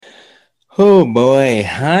Oh boy.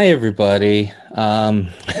 Hi everybody.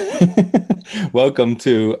 Welcome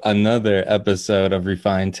to another episode of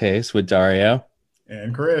Refined Taste with Dario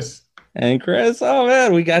And Chris. and Chris. Oh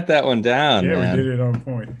man, we got that one down, Yeah, we did man. it on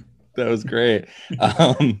point. That was great.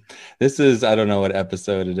 Um, this is I don't know what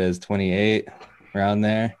episode it is, 28 around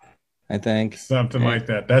there, I think. Something Right? like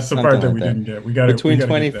that. That's the Something part that like we that. didn't get. We Between gotta get that one.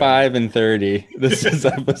 25 and 30. This is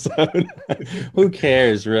episode. Who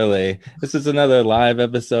cares, really? This is another live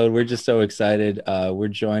episode. We're just so excited. We're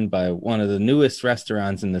joined by one of the newest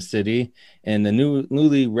restaurants in the city in the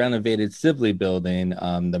newly renovated Sibley building,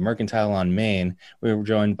 the Mercantile on Main. We're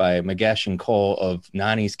joined by Magesh and Cole of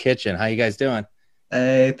Nani's Kitchen. How you guys doing?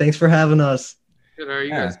 Hey, thanks for having us. Good. How are you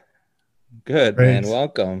Yeah, guys? good, man. Great.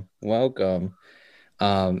 Welcome. Welcome.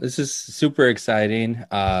 This is super exciting.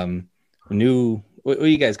 New, what are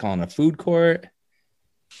you guys calling a food court?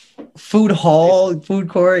 Food hall, food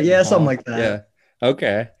court, yeah, something like that. Yeah.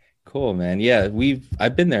 Okay. Cool, man. Yeah,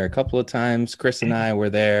 I've been there a couple of times. Chris and I were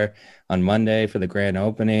there on Monday for the grand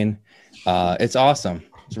opening. It's awesome.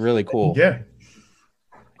 It's really cool. Yeah.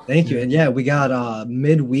 Thank you. And yeah, we got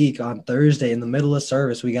midweek on Thursday in the middle of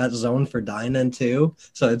service. We got zone for dine-in too.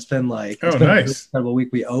 So it's been Oh, a really nice. incredible week.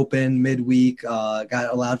 We opened midweek, got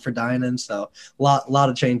allowed for dine-in. So lot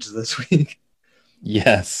of changes this week.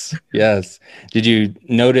 Yes. Yes. Did you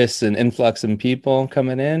notice an influx in people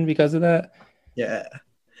coming in because of that? Yeah.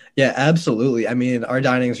 Yeah, absolutely. I mean, our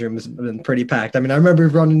dining room has been pretty packed. I mean, I remember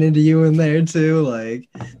running into you in there too.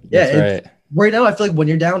 Yeah, That's right. right now I feel like when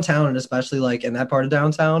you're downtown and especially like in that part of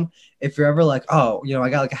downtown, if you're ever like, oh, I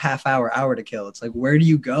got like a hour to kill, it's like, where do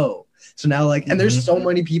you go? So now and there's so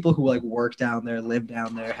many people who like work down there, live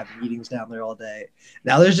down there, have meetings down there all day.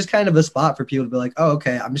 Now there's just kind of a spot for people to be like, oh,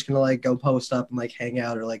 okay, I'm just gonna like go post up and like hang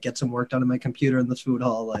out or like get some work done on my computer in the food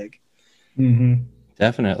hall. Hmm.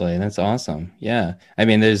 Definitely. That's awesome. Yeah. I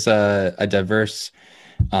mean, there's a diverse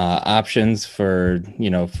options for,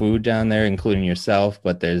 food down there, including yourself,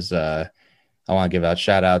 but there's I want to give out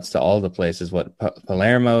shout outs to all the places.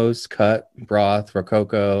 Palermo's, Cut, Broth,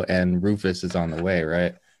 Rococo, and Rufus is on the way,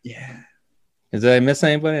 right? Yeah. Did I miss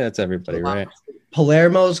anybody? That's everybody, right?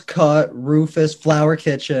 Palermo's, Cut, Rufus, Flower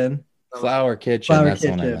Kitchen. Flower Kitchen. Flower That's the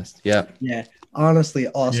one I Kitchen. missed. Yep. Yeah, honestly,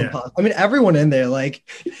 awesome. Yeah. I mean, everyone in there,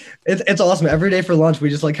 it's awesome. Every day for lunch, we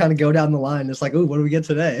just like kind of go down the line. It's like, ooh, what do we get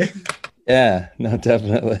today? Yeah. No,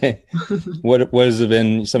 definitely. What has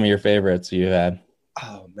been some of your favorites you had?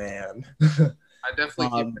 Oh man. I definitely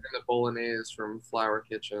keep Um, getting the bolognese from Flower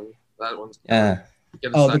Kitchen. That one's good. Yeah.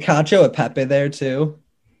 Get a Oh, the second. cacio e pepe there too.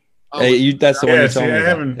 Oh, Hey, that's the one Yeah, you see, told me I about.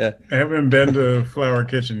 haven't Yeah. I haven't been to Flower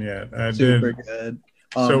Kitchen yet. I Super did good.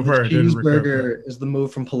 so The far I did cheeseburger is the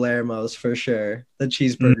move from Palermo's for sure. The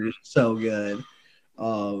cheeseburger is so good.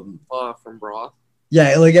 from Broth.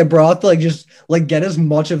 Yeah, like get broth, like just like get as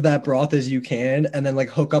much of that broth as you can, and then like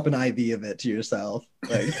hook up an IV of it to yourself.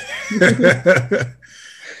 Like,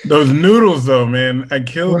 those noodles though, man. I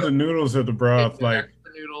killed the noodles at the broth. Get the Like,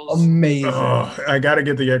 extra noodles. amazing. oh, I gotta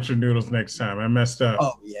get the extra noodles next time. I messed up.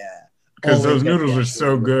 Oh yeah, Because always those get noodles the are extra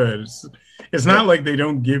so noodles. good. It's not like they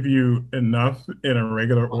don't give you enough in a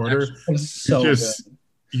regular order. It's so just good.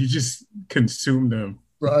 you just consume them.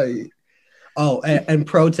 Right. Oh, and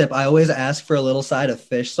pro tip, I always ask for a little side of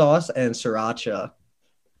fish sauce and sriracha.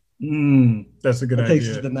 That's a good It takes it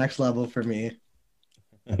idea. to the next level for me.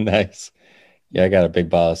 Nice. Yeah, I got a big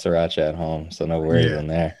bottle of sriracha at home, so no worries Yeah. in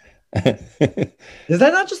there. Is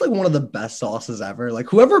that not just like one of the best sauces ever? Like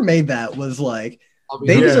whoever made that was like I'll be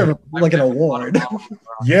they honest, deserve I've like an never bought a award. bottle of Broth.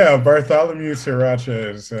 Yeah, Bartholomew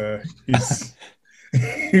Sriracha is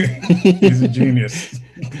he's a genius.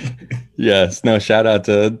 Yes. No, shout out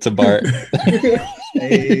to Bart.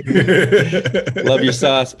 Hey, Love your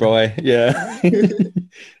sauce, boy. Yeah.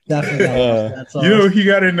 definitely that sauce.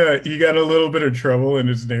 He got a little bit of trouble in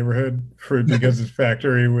his neighborhood because his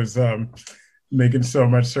factory was making so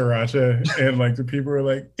much sriracha, and like the people were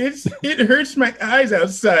like, it hurts my eyes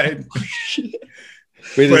outside.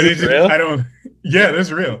 Wait, But is this real? I don't. Yeah,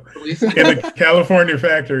 that's real. In a California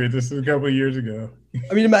factory. This is a couple of years ago.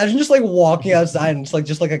 I mean, imagine just like walking outside and it's like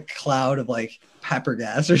just like a cloud of like pepper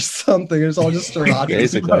gas or something. It's all just sriracha.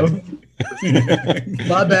 Basically.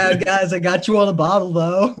 My bad, guys. I got you on a bottle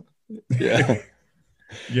though. Yeah.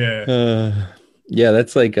 Yeah. Yeah,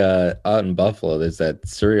 that's like out in Buffalo. There's that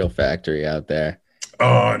cereal factory out there.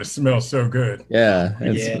 Oh, and it smells so good. Yeah.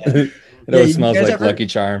 Yeah. It always you smells guys like ever- Lucky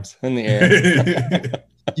Charms in the air.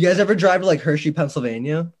 You guys ever drive to like Hershey,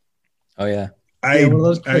 Pennsylvania? Oh yeah. Yeah, one of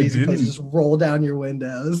those I crazy didn't. places. Just roll down your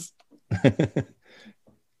windows.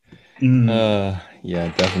 Yeah,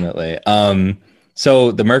 definitely.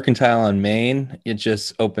 So the Mercantile on Main, it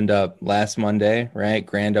just opened up last Monday, right?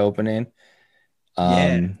 Grand opening.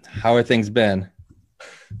 How are things been?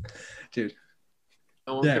 Dude.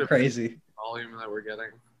 No one Yeah, could have crazy. the volume that we're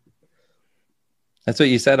getting. That's what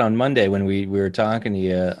you said on Monday when we were talking to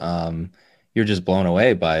you. You're just blown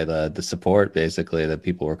away by the support, basically, that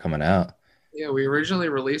people were coming out. Yeah, we originally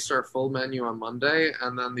released our full menu on Monday,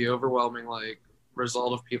 and then the overwhelming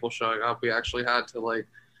result of people showing up, we actually had to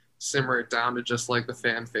simmer it down to just the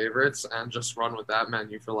fan favorites and just run with that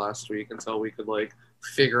menu for last week until we could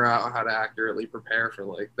figure out how to accurately prepare for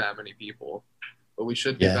that many people. But we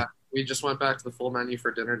should be back. We just went back to the full menu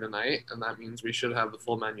for dinner tonight, and that means we should have the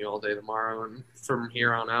full menu all day tomorrow and from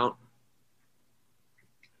here on out.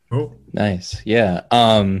 Oh, nice. Yeah.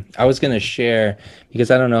 I was going to share,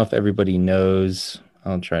 because I don't know if everybody knows.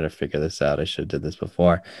 I'll try to figure this out. I should have did this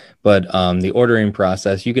before. But the ordering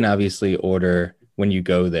process, you can obviously order when you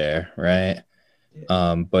go there, right?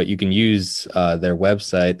 But you can use their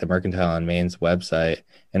website, the Mercantile on Main's website,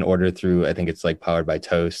 and order through, I think it's Powered by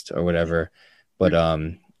Toast or whatever. But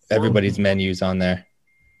everybody's menus on there.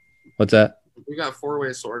 What's that? We got 4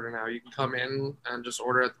 ways to order now. You can come in and just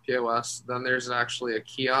order at the POS. Then there's actually a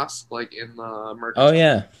kiosk in the Mercantile. Oh,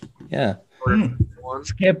 yeah. Yeah.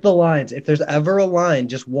 Skip the lines. If there's ever a line,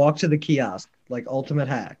 just walk to the kiosk, ultimate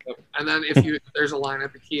hack. And then if there's a line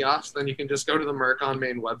at the kiosk, then you can just go to the Merc on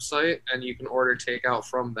Main website and you can order takeout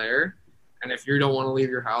from there. And if you don't want to leave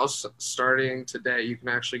your house, starting today, you can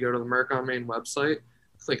actually go to the Merc on Main website,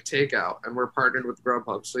 click takeout, and we're partnered with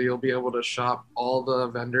Grubhub. So you'll be able to shop all the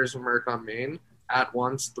vendors of Merc on Main at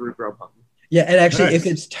once through Grubhub. Yeah, and actually, Nice. if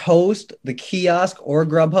it's Toast, the kiosk, or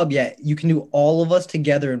Grubhub, yeah, you can do all of us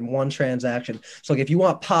together in one transaction. So, if you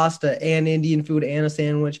want pasta and Indian food and a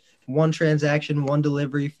sandwich, one transaction, one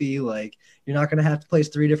delivery fee, you're not going to have to place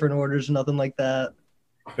 3 different orders or nothing like that.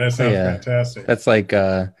 that sounds fantastic. That's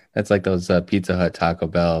like those Pizza Hut Taco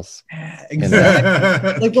Bells.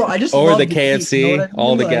 Exactly. Bro, I just or love the the KFC heat, you know what I mean?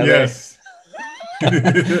 all together. Yes.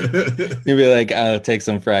 You'd be like, I'll take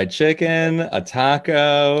some fried chicken, a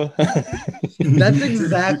taco. That's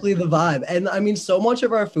exactly the vibe. And I mean, so much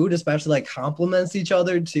of our food, especially complements each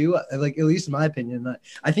other too. At least in my opinion,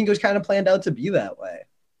 I think it was kind of planned out to be that way.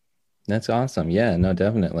 That's awesome. Yeah, no,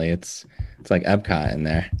 definitely. It's like Epcot in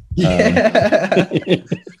there. Yeah.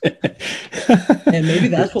 And maybe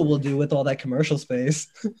that's what we'll do with all that commercial space.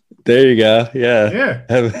 There you go. Yeah.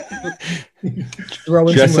 Throw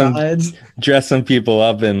in some rides. Dress some people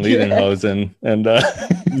up in Lederhosen and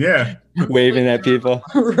Yeah. waving at people.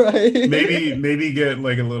 Right. Maybe get a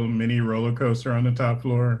little mini roller coaster on the top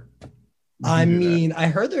floor. I mean, I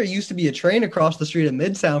heard there used to be a train across the street at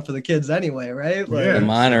Midtown for the kids anyway, right? Yeah. The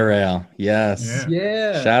monorail. Yes.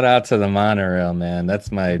 Yeah. Shout out to the monorail, man.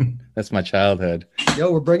 That's my childhood.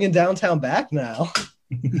 Yo, we're bringing downtown back now.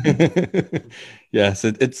 Yes,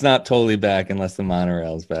 it's not totally back unless the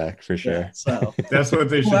monorail's back for sure. Yeah, so That's what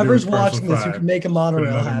they should whoever's do. with Parcel watching this, you 5. can make a Put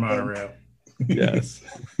monorail another happen. monorail. Yes.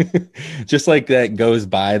 Just like that goes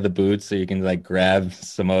by the booth so you can grab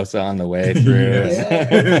samosa on the way through.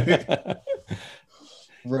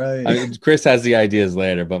 Right. I mean, Chris has the ideas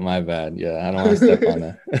later, but my bad. Yeah, I don't want to step on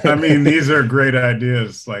that. I mean, these are great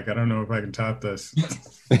ideas. I don't know if I can top this.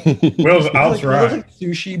 Well, I'll try.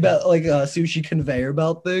 Sushi belt, sushi conveyor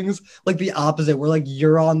belt things, the opposite. Where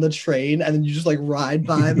you're on the train and then you just ride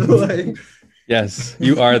by the Yes,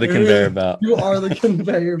 you are the conveyor belt. You are the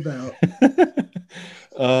conveyor belt.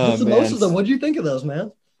 Oh, the samosas, though, what do you think of those,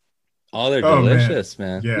 man? Oh, they're delicious,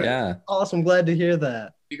 man. Yeah. Yeah. Awesome. Glad to hear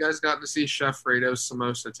that. You guys got to see Chef Fredo's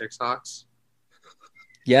samosa TikToks?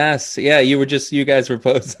 Yes. Yeah, you guys were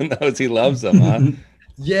posting those. He loves them, huh?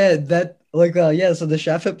 Yeah, that so the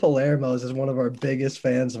chef at Palermo's is one of our biggest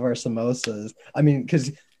fans of our samosas. I mean,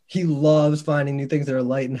 because he loves finding new things that are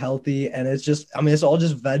light and healthy, and it's all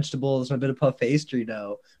just vegetables and a bit of puff pastry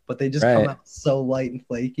dough, but they just come out so light and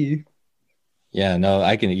flaky. Yeah, no,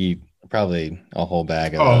 I can eat probably a whole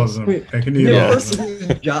bag of All those. of them. I can eat all of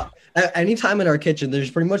them. At any time in our kitchen, there's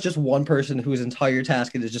pretty much just one person whose entire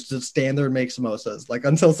task is just to stand there and make samosas,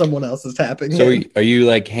 until someone else is tapping. So in. are you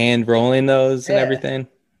hand rolling those and everything?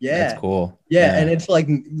 Yeah, that's cool. Yeah, and it's like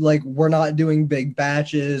we're not doing big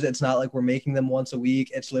batches. It's not like we're making them once a week.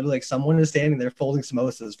 It's literally someone is standing there folding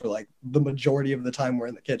samosas for the majority of the time we're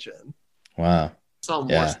in the kitchen. Wow. Sell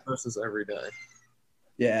more samosas every day.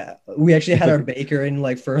 Yeah, we actually had our baker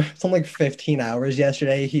in for something 15 hours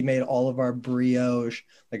yesterday. He made all of our brioche,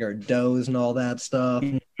 our doughs and all that stuff.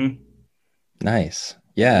 Nice.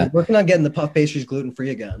 Yeah. We're working on getting the puff pastries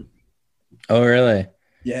gluten-free again. Oh, really?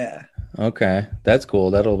 Yeah. Okay, that's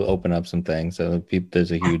cool. That'll open up some things. So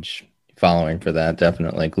there's a huge following for that.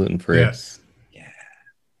 Definitely gluten-free. Yes.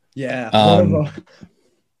 Yeah.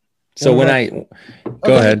 So when I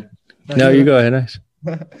go ahead. No, you go ahead. Nice.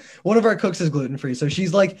 One of our cooks is gluten free, so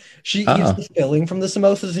she's like, she eats Oh. the filling from the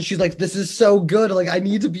samosas, and she's like, "This is so good! Like, I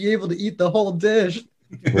need to be able to eat the whole dish."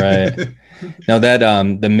 Right. No, that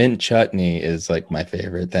the mint chutney is like my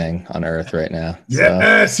favorite thing on earth right now. So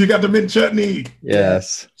Yes, you got the mint chutney.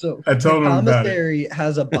 yes. So I told the him about it. commissary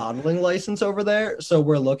has a bottling license over there, so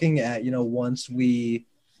we're looking at, once we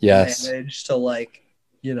Yes. manage to like,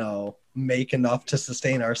 make enough to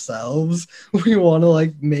sustain ourselves, we want to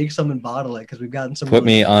like make some and bottle it because we've gotten some. Put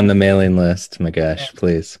me on the mailing list, Magesh,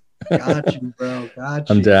 please. Got you, bro. Got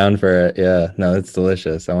you. I'm down for it. Yeah. No, it's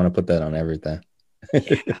delicious. I want to put that on everything.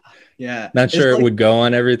 Yeah. Not It's sure like, it would go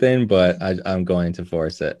on everything, but I'm going to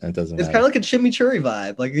force it. It doesn't it's matter. kind of like a chimichurri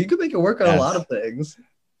vibe. Like you could make it work on a lot of things.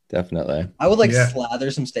 Definitely. I would like Yeah.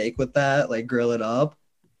 slather some steak with that, like grill it up.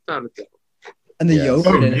 Not a thing. And the Yes.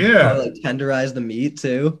 yogurt Oh, in it yeah. probably like tenderize the meat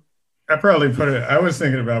too. I probably put it. I was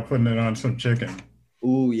thinking about putting it on some chicken.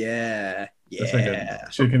 Ooh, yeah. Just like Yeah. a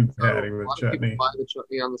chicken So, patty a with lot of people chutney. buy the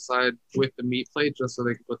chutney on the side with the meat plate just so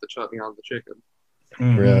they can put the chutney on the chicken.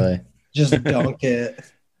 Mhm. Really. Just dunk it.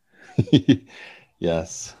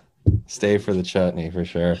 Yes. Stay for the chutney for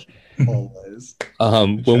sure. Always.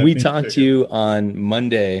 When we Chutney talked to chicken. you on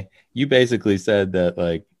Monday, you basically said that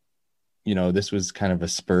like, this was kind of a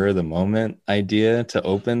spur of the moment idea to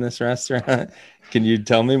open this restaurant. Can you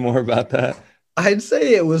tell me more about that? I'd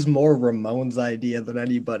say it was more Ramon's idea than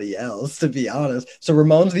anybody else, to be honest. So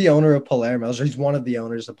Ramon's the owner of Palermo's, or he's one of the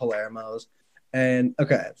owners of Palermo's. And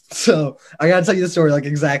okay, so I gotta tell you the story, like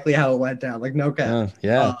exactly how it went down. Like no cap. Oh,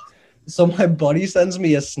 yeah. So my buddy sends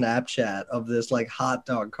me a Snapchat of this like hot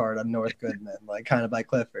dog cart on North Goodman, like kind of by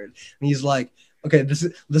Clifford. And he's like, okay, this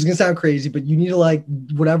is gonna sound crazy, but you need to like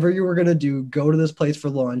whatever you were gonna do, go to this place for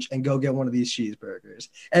lunch and go get one of these cheeseburgers.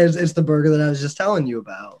 And it's the burger that I was just telling you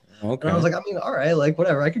about. Okay. And I was like, I mean, all right, like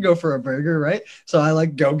whatever, I could go for a burger, right? So I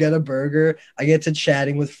like go get a burger. I get to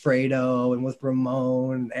chatting with Fredo and with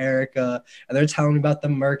Ramon and Erica, and they're telling me about the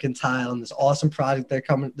Mercantile and this awesome project they're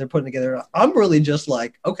putting together. I'm really just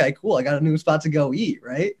like, okay, cool, I got a new spot to go eat,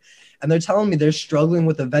 right? And they're telling me they're struggling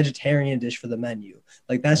with a vegetarian dish for the menu.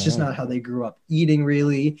 Like that's just not how they grew up eating,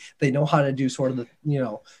 really. They know how to do sort of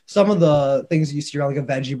the, some of the things you see around like a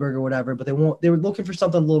veggie burger or whatever, but they were looking for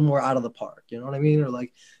something a little more out of the park, you know what I mean? Or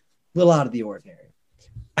like a little out of the ordinary.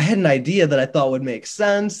 I had an idea that I thought would make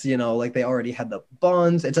sense, like they already had the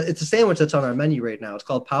buns. It's a sandwich that's on our menu right now. It's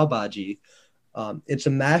called pav bhaji. It's a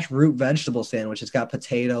mashed root vegetable sandwich. It's got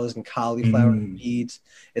potatoes and cauliflower and beets.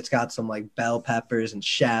 It's got some like bell peppers and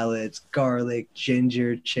shallots, garlic,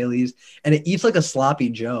 ginger, chilies, and it eats like a sloppy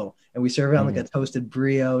Joe. And we serve it on like a toasted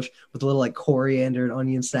brioche with a little like coriander and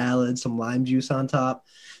onion salad, some lime juice on top.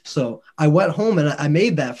 So I went home and I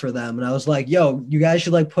made that for them. And I was like, yo, you guys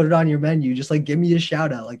should like put it on your menu. Just like give me a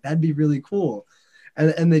shout out. Like that'd be really cool.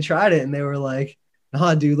 And they tried it and they were like,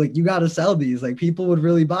 nah, dude, like you got to sell these. Like people would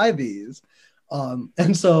really buy these.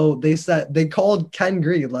 And so they called Ken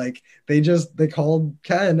Green, like they called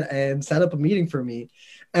Ken and set up a meeting for me.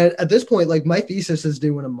 And at this point, like my thesis is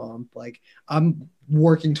due in a month. Like I'm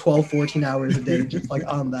working 12, 14 hours a day, just like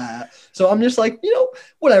on that. So I'm just like,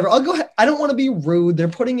 whatever, I'll go ahead. I don't want to be rude. They're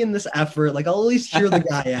putting in this effort. Like I'll at least hear the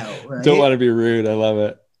guy out. Right? Don't want to be rude. I love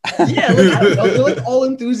it. Yeah, like, I don't know, they're like all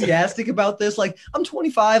enthusiastic about this. Like, I'm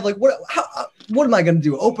 25. Like, what am I gonna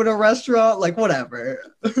do? Open a restaurant? Like, whatever.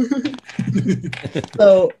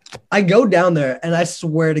 So I go down there, and I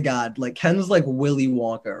swear to God, like Ken's like Willy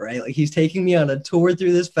Wonka, right? Like he's taking me on a tour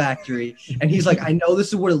through this factory, and he's like, I know this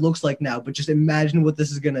is what it looks like now, but just imagine what this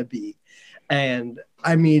is gonna be. And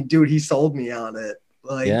I mean, dude, he sold me on it.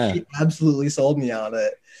 Like, he absolutely sold me on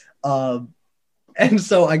it. And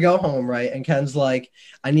so I go home, right? And Ken's like,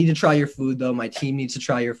 I need to try your food, though. My team needs to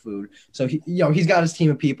try your food. So he's got his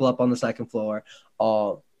team of people up on the second floor.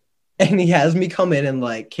 And he has me come in and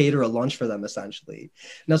like cater a lunch for them, essentially.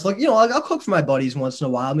 And it's like, I'll cook for my buddies once in a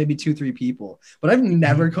while, maybe 2-3 people. But I've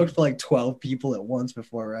never cooked for like 12 people at once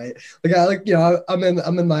before, right? Like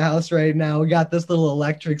I'm in my house right now. We got this little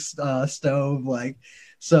electric stove, like,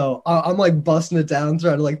 so I'm like busting it down,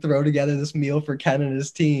 trying to like throw together this meal for Ken and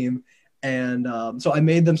his team. And so I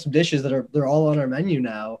made them some dishes they're all on our menu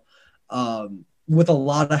now, with a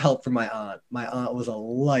lot of help from my aunt. My aunt was a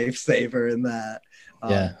lifesaver in that.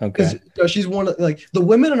 Yeah, okay. She's one of like the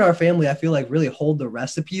women in our family. I feel like really hold the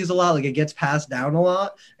recipes a lot. Like it gets passed down a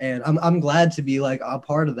lot, and I'm glad to be like a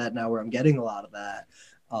part of that now, where I'm getting a lot of that.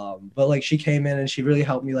 But like she came in and she really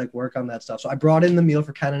helped me like work on that stuff. So I brought in the meal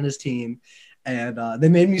for Ken and his team. And they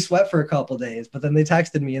made me sweat for a couple days, but then they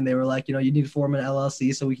texted me and they were like, you need to form an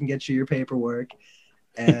LLC so we can get you your paperwork.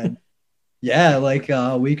 And yeah, like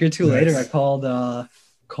a week or two later, I called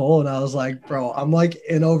Cole, and I was like, bro, I'm like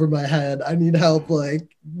in over my head. I need help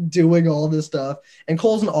like doing all this stuff. And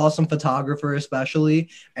Cole's an awesome photographer, especially.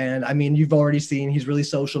 And I mean, you've already seen he's really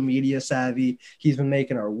social media savvy. He's been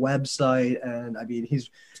making our website, and I mean, he's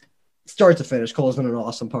start to finish. Cole's been an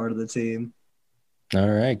awesome part of the team. All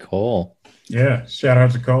right, Cole. Yeah, shout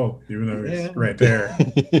out to Cole, even though he's Yeah. right there.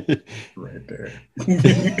 Right there.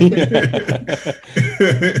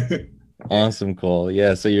 Awesome, Cole.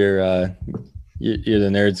 Yeah, so you're the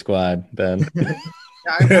nerd squad then. Yeah,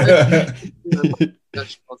 I Mugesh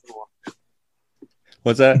doesn't want to.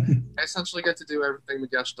 What's that? I essentially get to do everything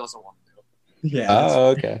Mugesh doesn't want to do. Yeah. Oh,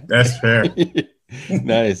 okay. That's fair.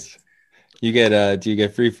 Nice. You get do you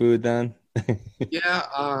get free food then?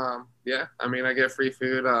 Yeah, yeah. I mean, I get free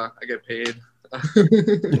food. I get paid.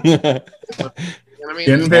 And I mean,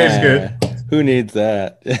 Getting paid is good. Who needs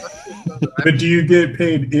that? But do you get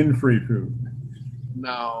paid in free food?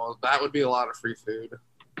 no, that would be a lot of free food.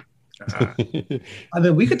 I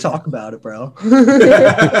mean, we could talk about it, bro.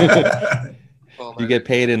 Well, You get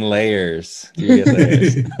paid in layers. You get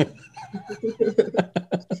layers.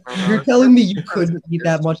 You're telling me you couldn't eat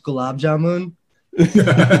that much gulab jamun?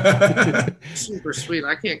 super sweet.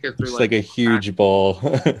 I can't get through It's like a huge bowl.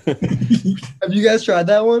 Have you guys tried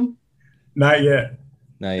that one? Not yet.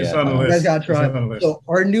 Not It's yet. on the You list. guys gotta It's try. on the list. So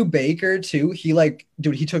our new baker too, he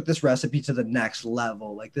took this recipe to the next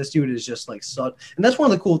level. Like this dude is just like such, and that's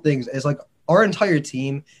one of the cool things is like our entire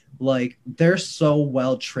team, like they're so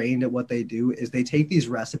well trained at what they do is they take these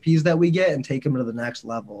recipes that we get and take them to the next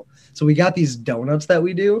level. So we got these donuts that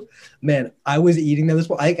we do. Man, I was eating them.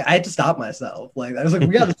 I had to stop myself. Like I was like, we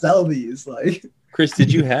got to sell these. Like, Chris,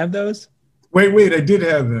 did you have those? Wait, I did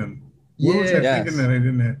have them. What was I yeah, Yes. thinking that I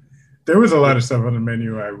didn't have? There was a lot of stuff on the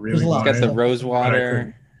menu I really There's a lot. You got wanted. the rose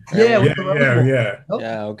water. yeah, with Yeah, the rose yeah, bowl. yeah.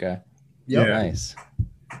 Yeah, okay. Yep. Yeah. Nice.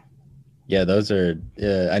 Yeah, those are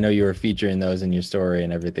I know you were featuring those in your story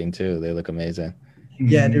and everything too. They look amazing.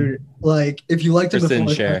 Yeah, Mhm. dude. Like, if you liked them Kristen,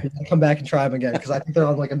 before, share. come back and try them again because I think they're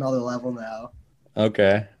on like another level now.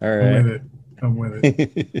 Okay. All I'm with right. it. I'm with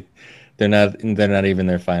it. They're not even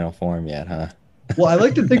their final form yet, huh? Well, I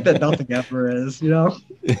like to think that nothing ever is, you know?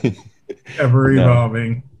 Ever No.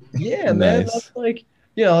 evolving. Yeah, man. Nice. That's like,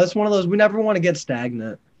 you know, it's one of those we never want to get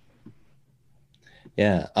stagnant.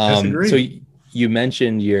 Yeah. Disagree. So you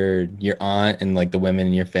mentioned your aunt and like the women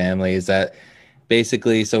in your family. Is that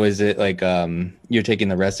basically, so is it like you're taking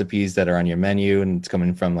the recipes that are on your menu and it's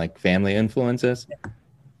coming from like family influences?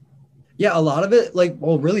 Yeah, a lot of it, like,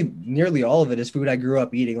 well, really nearly all of it is food I grew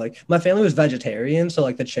up eating. Like, my family was vegetarian, so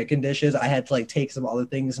like the chicken dishes, I had to like take some other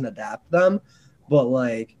things and adapt them. But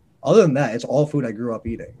like, other than that, it's all food I grew up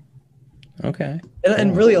eating. Okay.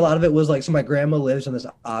 And really a lot of it was like, so my grandma lives in this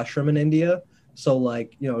ashram in India. So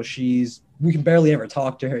like, you know, we can barely ever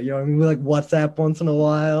talk to her, you know what I mean? We like WhatsApp once in a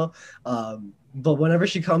while. But whenever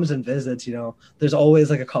she comes and visits, you know, there's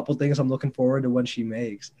always like a couple things I'm looking forward to when she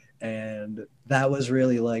makes. And that was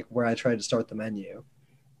really like where I tried to start the menu.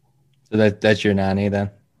 So that's your Nani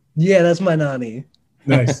then? Yeah, that's my Nani.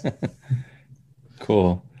 Nice.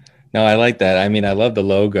 Cool. No, I like that. I mean, I love the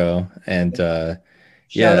logo and Shout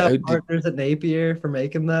Yeah, out partners at Napier for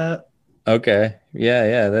making that. okay.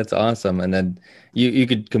 Yeah, that's awesome. And then you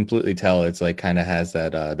could completely tell it's like kind of has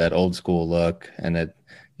that old school look, and it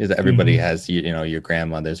is everybody has you know your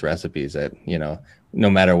grandmother's recipes that, you know,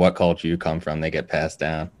 no matter what culture you come from, they get passed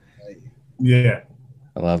down. Yeah.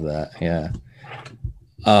 I love that. Yeah.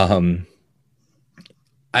 I'm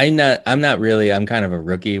kind of a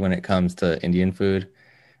rookie when it comes to Indian food.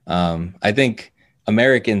 I think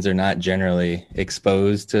Americans are not generally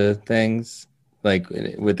exposed to things like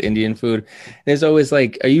with Indian food. There's always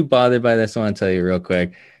like, are you bothered by this? I want to tell you real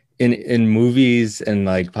quick. In movies and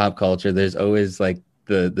like pop culture, there's always like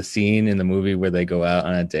the scene in the movie where they go out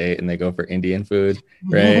on a date and they go for Indian food,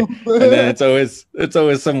 right? And then it's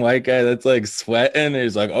always some white guy that's like sweating and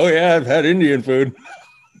he's like, oh yeah, I've had Indian food.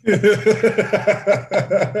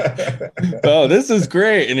 Oh, this is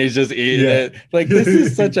great. And he's just eating it. Like, this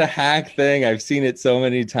is such a hack thing. I've seen it so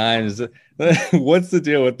many times. What's the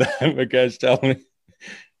deal with that, Mukesh? Tell me.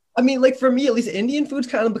 I mean, like for me, at least Indian food's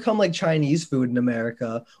kind of become like Chinese food in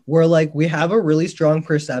America, where like we have a really strong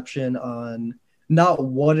perception on not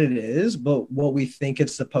what it is, but what we think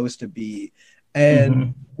it's supposed to be.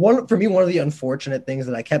 And one of the unfortunate things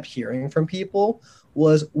that I kept hearing from people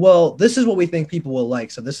was, well, this is what we think people will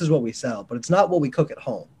like, so this is what we sell, but it's not what we cook at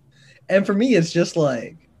home. And for me, it's just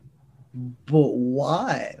like, but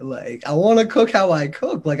why? Like, I want to cook how I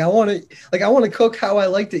cook. Like, I want to cook how I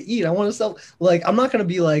like to eat. I want to sell. Like, I'm not gonna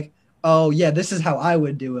be like, oh yeah, this is how I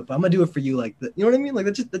would do it, but I'm gonna do it for you like that. You know what I mean? Like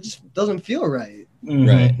that just doesn't feel right.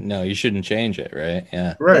 Right. No, you shouldn't change it, right?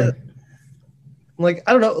 Yeah. Right. Like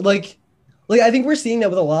I don't know, like I think we're seeing that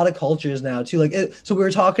with a lot of cultures now too. Like so we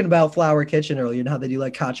were talking about Flower Kitchen earlier and how they do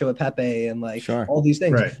like cacio e pepe and like Sure. all these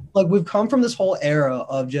things. Right. Like we've come from this whole era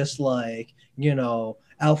of just like, you know,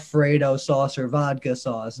 Alfredo sauce or vodka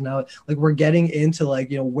sauce. Now like we're getting into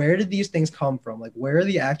like, you know, where did these things come from? Like where are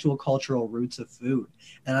the actual cultural roots of food?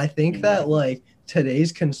 And I think that like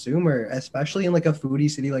today's consumer, especially in like a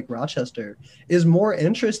foodie city like Rochester, is more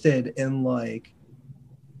interested in like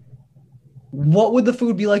what would the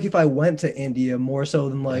food be like if I went to India more so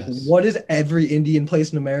than like Yes. what is every Indian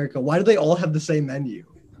place in America? Why do they all have the same menu?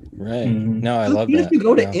 Right. Mhm. No, I love Even that. if you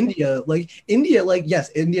go to Yeah. India, like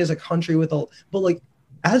yes, India is a country with a, but like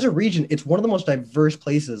as a region, it's one of the most diverse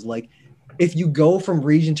places. Like if you go from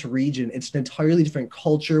region to region, it's an entirely different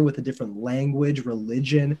culture with a different language,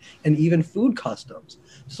 religion, and even food customs.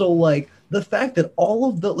 So like the fact that all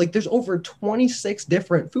of the like there's over 26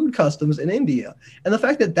 different food customs in India, and the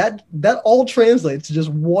fact that that all translates to just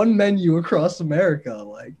one menu across America,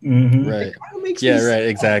 like Mhm. Right. it kind of makes Yeah, me right, sad.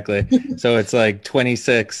 exactly. So it's like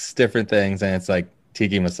 26 different things and it's like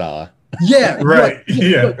tiki masala. Yeah, Right.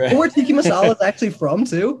 Yeah. Look, where tiki masala is actually from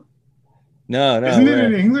too, No, Isn't it where?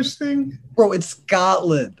 an English thing? bro. It's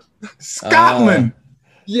Scotland. Scotland.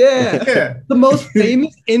 Yeah, Yeah. the most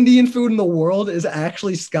famous Indian food in the world is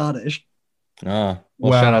actually Scottish. Oh,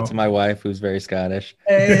 well, shout out Wow. to my wife who's very Scottish.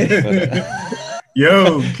 Hey.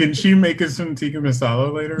 Yo, can she make us some tikka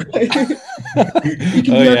masala later? You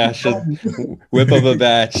can Oh never yeah, she'll whip up a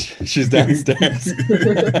batch. She's downstairs.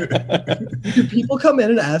 Dude, people come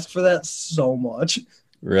in and ask for that so much.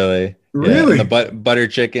 Really? Yeah. Really? And the butter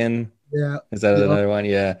chicken. Yeah. Is that Yeah. another one?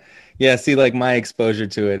 Yeah. Yeah. See, like my exposure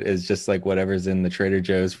to it is just like whatever's in the Trader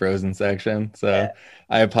Joe's frozen section. So Yeah.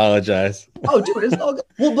 I apologize. Oh, dude, it's all good.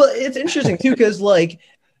 Well, but it's interesting too, because like,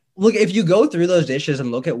 look, if you go through those dishes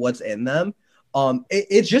and look at what's in them,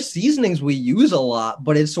 it's just seasonings we use a lot,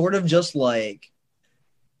 but it's sort of just like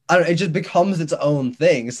I don't know, it just becomes its own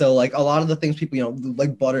thing. So like a lot of the things people, you know,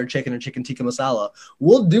 like butter chicken or chicken tikka masala,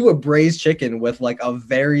 we'll do a braised chicken with like a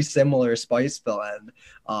very similar spice blend.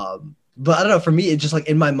 But I don't know, for me, it's just like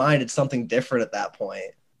in my mind, it's something different at that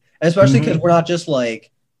point. And especially because we're not just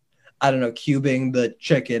like, I don't know, cubing the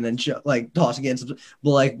chicken and like tossing it in. But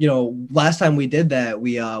like, you know, last time we did that,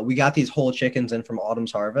 we got these whole chickens in from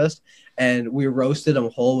Autumn's Harvest and we roasted them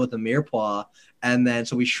whole with a mirepoix. And then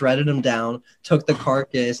so we shredded them down, took the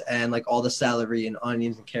carcass and like all the celery and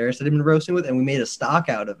onions and carrots that had been roasting with, and we made a stock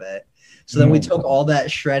out of it. So then we took all that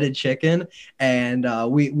shredded chicken and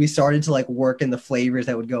we started to like work in the flavors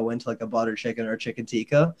that would go into like a butter chicken or a chicken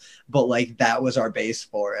tikka. But like that was our base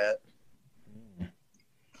for it.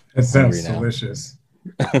 That sounds Hungry now. delicious.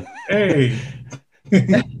 Hey.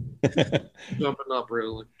 Jumping up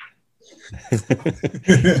really.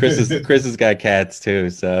 Chris has got cats too,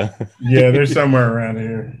 so Yeah, they're somewhere around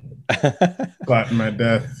here. Plotting my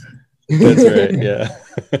death. that's right. Yeah,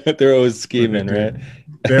 they're always scheming, right?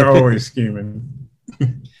 They're always scheming.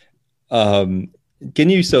 Can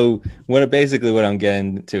you basically what I'm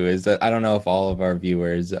getting to is that I don't know if all of our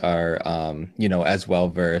viewers are as well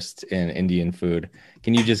versed in Indian food.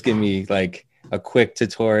 Can you just give me like a quick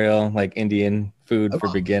tutorial, like Indian food for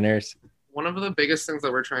beginners? One of the biggest things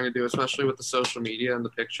that we're trying to do, especially with the social media and the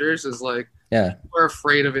pictures, is like Yeah. people are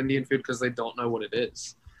afraid of Indian food because they don't know what it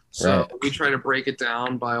is. So Right. we try to break it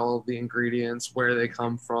down by all of the ingredients, where they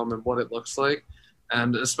come from, and what it looks like.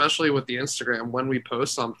 And especially with the Instagram, when we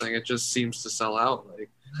post something, it just seems to sell out. Like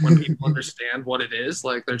when people understand what it is,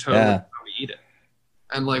 like they're totally Yeah. going to eat it.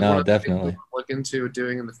 And like No, one of the things definitely. we look into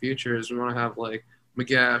doing in the future is we want to have like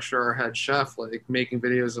Magash or our head chef like making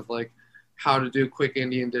videos of like how to do quick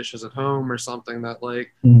Indian dishes at home or something that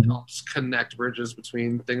like helps connect bridges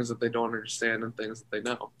between things that they don't understand and things that they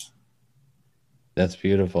know. That's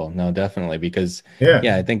beautiful. No, definitely, because Yeah.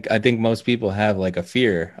 I think most people have like a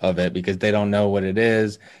fear of it because they don't know what it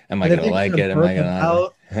is. Am I And if gonna they're like gonna it? Am I burn them gonna?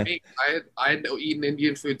 out, I had eaten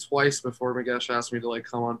Indian food twice before Magash asked me to like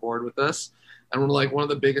come on board with this. And one of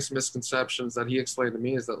the biggest misconceptions that he explained to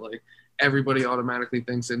me is that like everybody automatically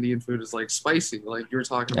thinks Indian food is like spicy. Like you were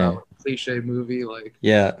talking about like, a cliche movie. Like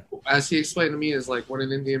Yeah. as he explained to me is like when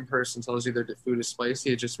an Indian person tells you their food is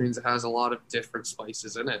spicy, it just means it has a lot of different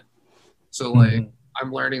spices in it. So like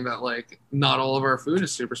I'm learning that like not all of our food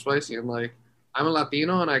is super spicy, and like I'm a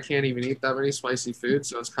Latino and I can't even eat that many spicy foods,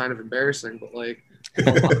 so it's kind of embarrassing. But like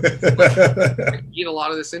I eat a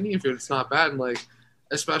lot of this Indian food, it's not bad. And like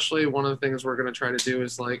especially one of the things we're gonna try to do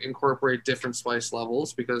is like incorporate different spice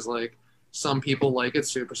levels because like some people like it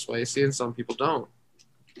super spicy and some people don't.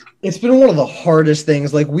 It's been one of the hardest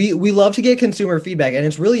things. Like we love to get consumer feedback, and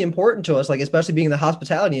it's really important to us. Like especially being in the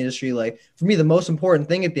hospitality industry, like for me, the most important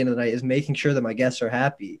thing at the end of the night is making sure that my guests are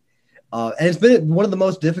happy. And it's been one of the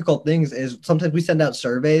most difficult things. Is sometimes we send out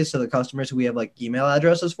surveys to the customers who we have like email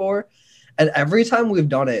addresses for, and every time we've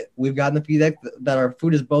done it, we've gotten the feedback that our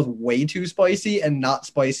food is both way too spicy and not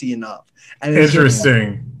spicy enough. And it's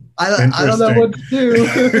Interesting. I don't know what to do.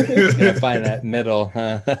 Gotta find that middle,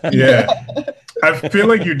 huh? Yeah. I feel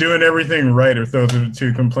like you're doing everything right if those are the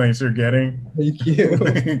two complaints you're getting. Thank you.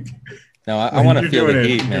 No, I want to feel the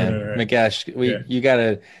heat, you're man. doing it right. Magash, you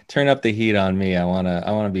gotta turn up the heat on me. I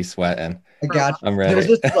wanna be sweating. I got you. I'm ready. There's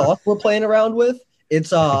this sauce we're playing around with.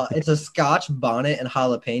 It's a Scotch bonnet and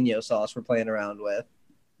jalapeno sauce we're playing around with.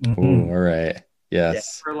 Ooh, all right.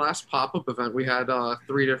 Yes. For our last pop-up event, we had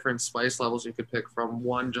 3 different spice levels you could pick from.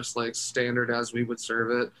 1 just like standard as we would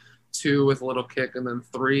serve it, 2 with a little kick, and then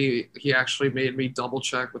 3 he actually made me double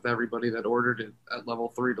check with everybody that ordered it at level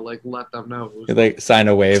 3 to like let them know. You like sign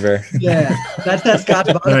a waiver. Yeah, that's that Scotch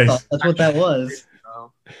bonnet sauce. That's what that was.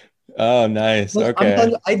 Oh, nice. Look,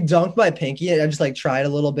 Okay. I dunked my pinky and I just like tried a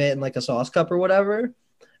little bit in like a sauce cup or whatever.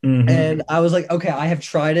 Mhm. And I was like, okay, I have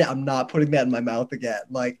tried it. I'm not putting that in my mouth again.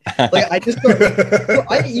 Like I just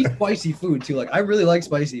I eat spicy food too. Like I really like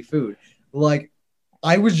spicy food. Like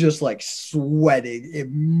I was just like sweating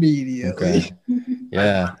immediately. Okay.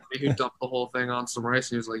 Yeah. Who dumped the whole thing on some rice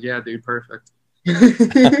and he was like, "Yeah, dude, perfect."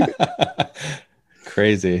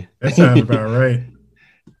 Crazy. That sounds about right.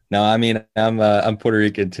 No, I mean I'm Puerto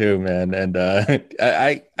Rican too, man, and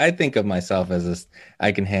I think of myself as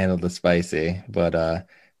I can handle the spicy, but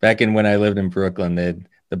back in when I lived in Brooklyn,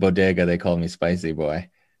 the bodega they called me Spicy Boy.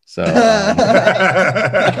 So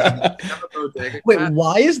Wait,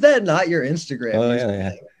 why is that not your Instagram? oh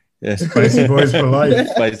yeah. Spicy boys for life.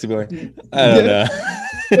 Spicy boy. I don't know.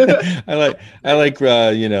 I like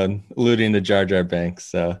looting the Jar Jar Banks.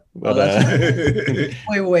 So, but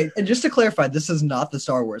wait. And just to clarify, this is not the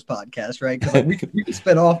Star Wars podcast, right? Because like, we can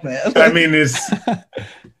spin off, man. I mean, it's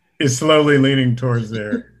slowly leaning towards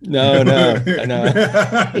there. no.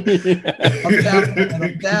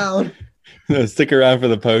 I'm down. No, stick around for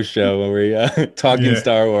the post show when we're talking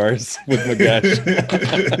Star Wars with Magash.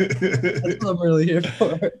 That's what I'm really here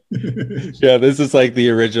for. Yeah, this is like the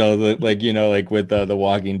original, like with the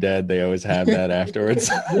Walking Dead, they always have that afterwards.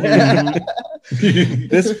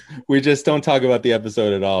 This we just don't talk about the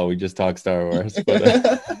episode at all. We just talk Star Wars.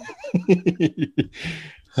 But,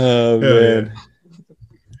 oh man.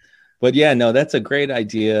 But yeah, no, that's a great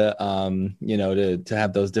idea. To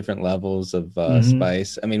have those different levels of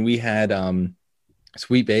spice. I mean, we had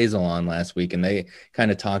Sweet Basil on last week, and they kind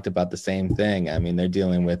of talked about the same thing. I mean, they're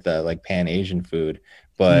dealing with like Pan Asian food,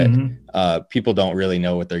 but people don't really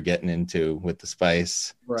know what they're getting into with the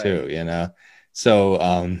spice too, So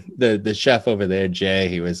the chef over there, Jay,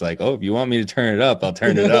 he was like, "Oh, if you want me to turn it up, I'll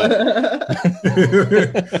turn it up."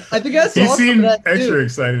 I think I saw he seemed that extra too.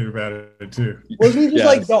 excited about it too. Wasn't he just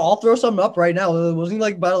like, "No, I'll throw something up right now"? Wasn't he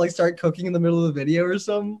like about to like start cooking in the middle of the video or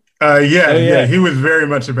something? Yeah, he was very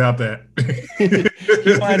much about that.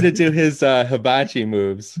 He wanted to do his hibachi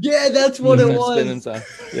moves. Yeah, that's what it was. Spinning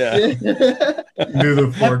stuff. Yeah. Do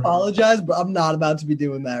the I fork. apologize, but I'm not about to be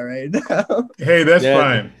doing that right now. Hey, that's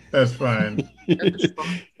fine. That's fine.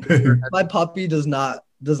 My puppy does not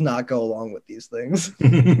go along with these things.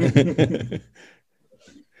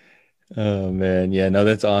 Oh man, yeah, no,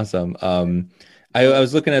 that's awesome. I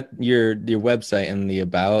was looking at your website and the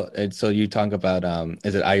about, and so you talk about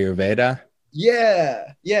is it Ayurveda?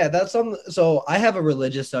 Yeah, that's so I have a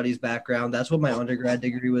religious studies background. That's what my undergrad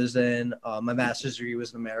degree was in. My master's degree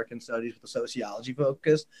was in American studies with a sociology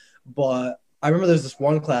focus. But I remember there's this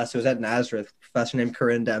one class, it was at Nazareth, professor named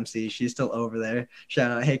Corinne Dempsey. She's still over there.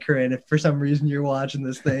 Shout out, hey Corinne, if for some reason you're watching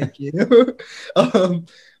this, thank you.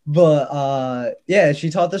 Yeah,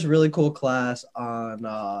 she taught this really cool class on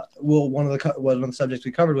one of the subjects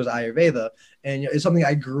we covered was Ayurveda, and it's something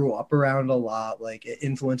I grew up around a lot. Like it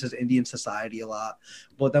influences Indian society a lot,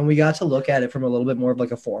 but then we got to look at it from a little bit more of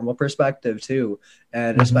like a formal perspective too,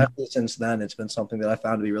 and especially since then, it's been something that I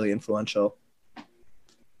found to be really influential.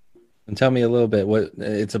 And tell me a little bit what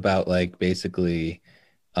it's about, like basically,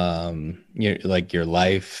 your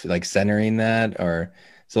life, like centering that, or.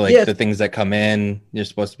 So like the things that come in, you're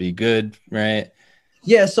supposed to be good, right?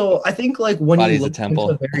 Yeah, so I think like when Body's you look a temple.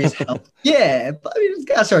 into various health, I mean it's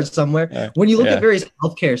gotta start somewhere. When you look at various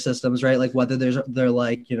healthcare systems, right? Like whether they're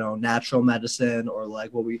like natural medicine or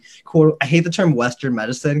like what we quote. I hate the term Western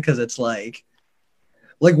medicine because it's like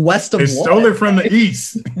Like west of They what? stole it from the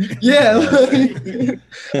east. Yeah.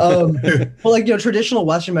 But like, you know, traditional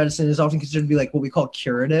Western medicine is often considered to be like what we call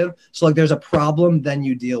curative. So like there's a problem, then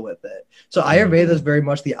you deal with it. So Ayurveda is very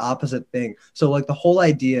much the opposite thing. So like the whole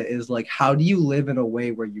idea is like, how do you live in a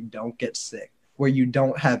way where you don't get sick, where you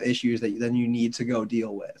don't have issues that then you need to go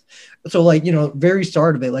deal with? So like, you know, very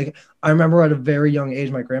start of it, like I remember at a very young age,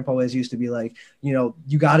 my grandpa always used to be like, you know,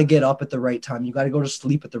 you got to get up at the right time. You got to go to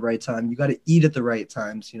sleep at the right time. You got to eat at the right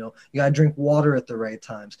times. You know, you got to drink water at the right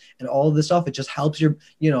times, and all of this stuff. It just helps your,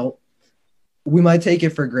 you know, we might take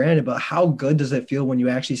it for granted, but how good does it feel when you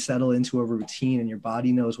actually settle into a routine and your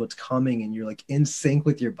body knows what's coming and you're like in sync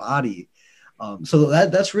with your body? So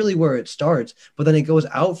that's really where it starts, but then it goes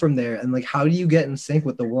out from there. And like, how do you get in sync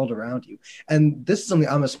with the world around you? And this is something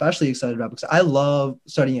I'm especially excited about because I love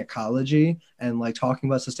studying ecology and like talking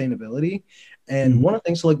about sustainability. And one of the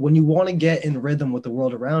things, so like when you want to get in rhythm with the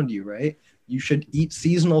world around you, right, you should eat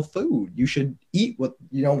seasonal food. You should eat what,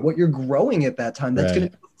 you know, what you're growing at that time. That's going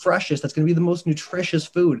to be the freshest. That's going to be the most nutritious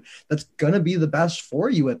food. That's going to be the best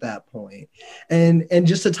for you at that point. And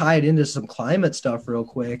just to tie it into some climate stuff real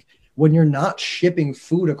quick, when you're not shipping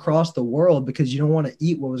food across the world because you don't want to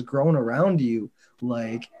eat what was grown around you,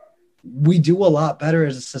 like we do a lot better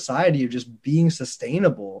as a society of just being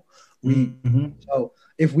sustainable. So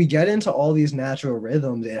if we get into all these natural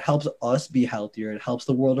rhythms, it helps us be healthier. It helps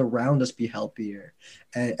the world around us be healthier.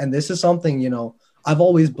 And this is something, you know, I've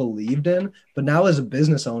always believed in, but now as a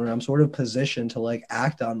business owner, I'm sort of positioned to like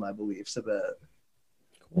act on my beliefs a bit.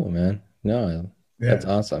 Cool, man. No, that's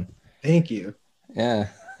awesome. Thank you. Yeah.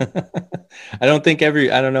 I don't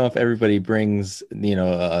know if everybody brings, you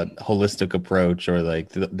know, a holistic approach or like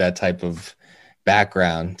that type of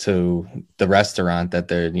background to the restaurant that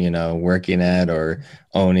they're, you know, working at or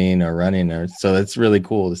owning or running, or so it's really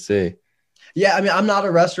cool to see. Yeah, I mean, I'm not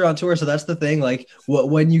a restaurateur, so that's the thing. Like,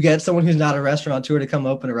 when you get someone who's not a restaurateur to come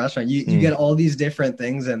open a restaurant, you get all these different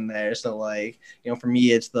things in there. So, like, you know, for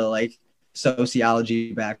me, it's the like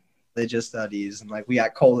sociology background, religious studies, and like we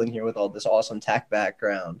got Cole in here with all this awesome tech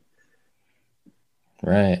background.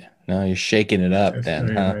 Right. No, you're shaking it up, then,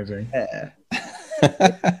 huh? Amazing. Yeah.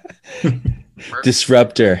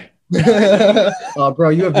 Disruptor. Oh, bro,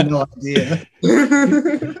 you have no idea.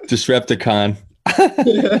 Disrupticon.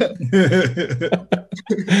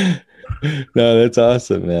 No, that's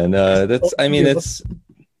awesome, man.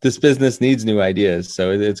 This business needs new ideas,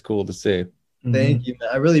 so it's cool to see. Thank you, man.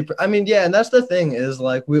 I mean, yeah, and that's the thing is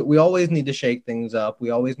like we always need to shake things up.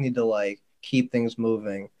 We always need to like keep things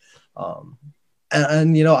moving.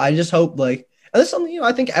 And you know, I just hope like, and that's something, you know,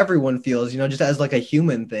 I think everyone feels, you know, just as like a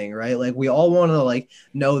human thing, right? Like we all want to like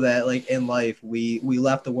know that like in life we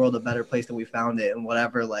left the world a better place than we found it, and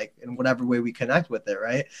whatever, like in whatever way we connect with it,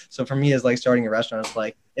 right? So for me, as like starting a restaurant, it's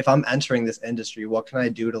like if I'm entering this industry, what can I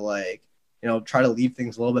do to like, you know, try to leave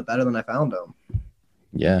things a little bit better than I found them?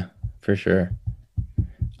 Yeah, for sure.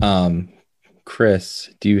 Chris,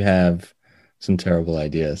 do you have some terrible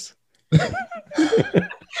ideas?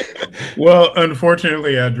 Well,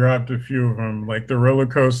 unfortunately, I dropped a few of them, like the roller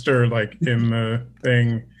coaster, like in the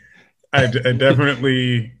thing. I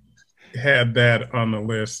definitely had that on the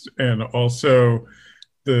list, and also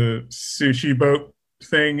the sushi boat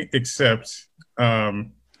thing, except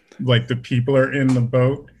like the people are in the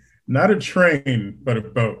boat, not a train, but a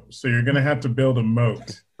boat. So you're gonna have to build a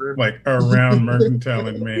moat like around Mercantile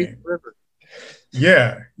in Maine.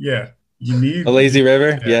 Yeah. You need a lazy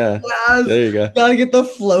river. Yeah. Yes. There you go. Gotta get the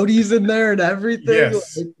floaties in there and everything.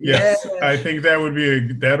 Yes. Like, Yes. yeah. I think that would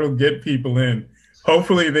be that'll get people in.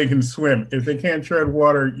 Hopefully they can swim. If they can't tread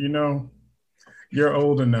water, you know, you're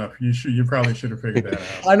old enough. You probably should have figured that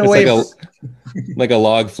out. I know. It's like a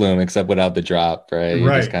log flume, except without the drop, right? You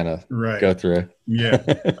just kind of go through. Yeah.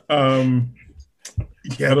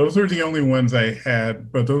 Yeah, those are the only ones I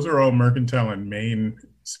had, but those are all Mercantile and Maine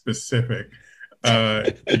specific.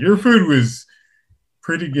 Your food was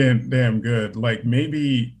pretty damn good. Like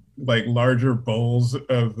maybe like larger bowls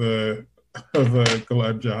of the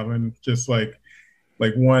gulab jamun, just like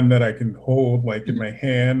one that I can hold like in my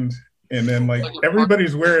hand, and then like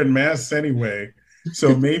everybody's wearing masks anyway,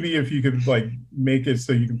 so maybe if you could like make it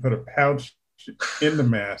so you can put a pouch in the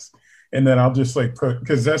mask, and then I'll just like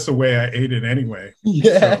because that's the way I ate it anyway.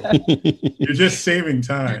 Yeah, so you're just saving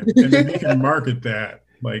time, and then you can market that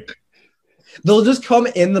like. They'll just come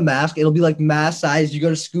in the mask. It'll be like mask size. You got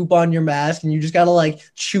to scoop on your mask, and you just gotta like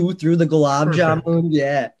chew through the gulab jamun.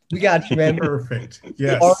 Yeah, we got you, man. Perfect.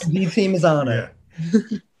 Yes. The R&D team is on it.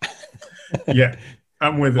 Yeah,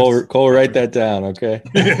 I'm with it. Cole, write that down, okay?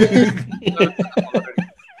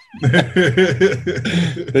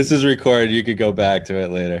 This is recorded. You could go back to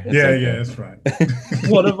it later. It's okay. It's fine.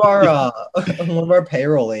 One of our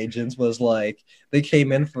payroll agents was like, they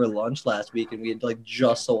came in for lunch last week and we had like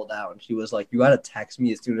just sold out. And she was like, "You gotta text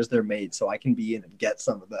me as soon as they're made so I can be in and get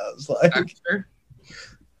some of those." Like,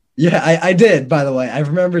 yeah, I did. By the way, I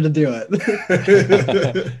remember to do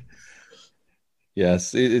it.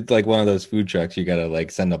 Yes, it's like one of those food trucks. You gotta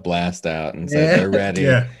like send a blast out and say they're ready.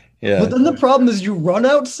 Yeah. But then the problem is you run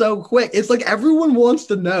out so quick. It's like everyone wants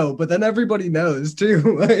to know, but then everybody knows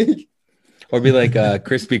too. Like, or be like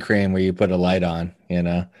Krispy Kreme where you put a light on, you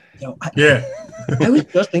know? I was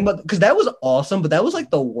just thinking about, because that was awesome, but that was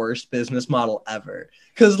like the worst business model ever.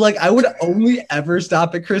 Because like I would only ever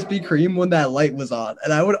stop at Krispy Kreme when that light was on,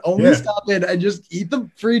 and I would only stop in and just eat the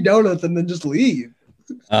free donuts and then just leave.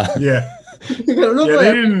 I don't know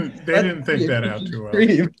they didn't think that out too well.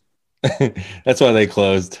 That's why they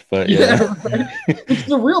closed. But right. It's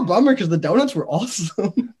a real bummer because the donuts were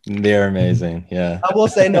awesome. They're amazing. Yeah. I will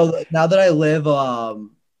say now that I live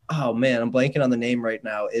oh man, I'm blanking on the name right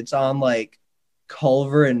now. It's on like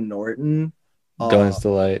Culver and Norton. Donuts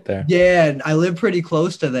Delight there. Yeah, and I live pretty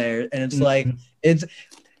close to there, and it's like it's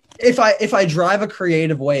if I drive a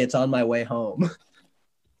creative way, it's on my way home.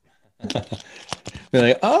 They're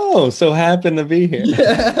like, oh, so happen to be here. No,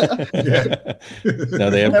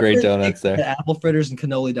 they have great donuts there. Apple fritters and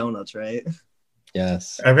cannoli donuts, right?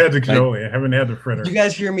 Yes. I've had the cannoli. I haven't had the fritter. You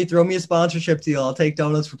guys hear me? Throw me a sponsorship deal. I'll take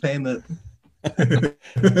donuts for payment.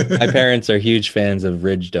 My parents are huge fans of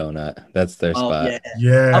Ridge Donut. That's their spot.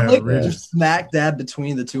 Yeah. I'm like just smack dab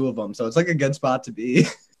between the two of them, so it's like a good spot to be.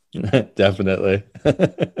 Definitely.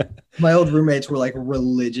 My old roommates were like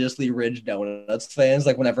religiously Ridge Donuts fans.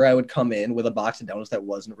 Like whenever I would come in with a box of donuts that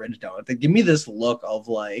wasn't Ridge Donut, they'd give me this look of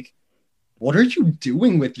like, what are you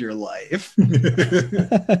doing with your life?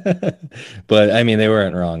 But I mean, they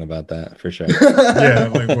weren't wrong about that for sure. Yeah,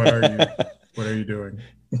 like what are you doing?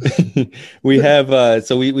 We have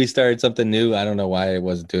so we started something new. I don't know why I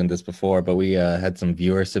wasn't doing this before, but we had some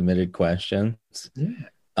viewer submitted questions.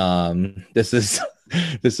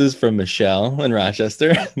 This is from Michelle in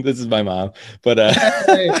Rochester. This is my mom, but I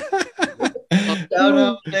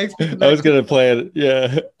was gonna play it.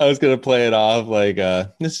 Yeah, I was gonna play it off like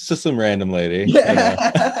this is just some random lady.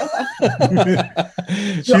 Yeah.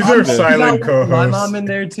 She's our silent co-host. My mom in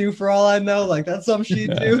there too, for all I know. Like that's something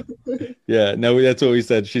she'd do. Yeah, no, that's what we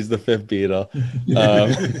said. She's the fifth Beatle.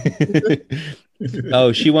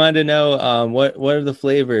 Oh, she wanted to know what are the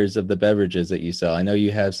flavors of the beverages that you sell? I know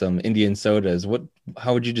you have some Indian sodas.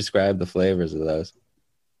 How would you describe the flavors of those?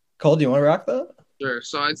 Cole, do you want to rock that? Sure.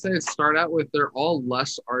 So I'd say start out with they're all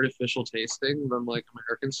less artificial tasting than like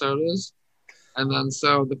American sodas. And then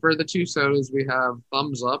for the two sodas, we have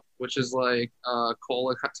Thumbs Up, which is like a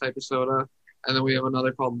cola type of soda. And then we have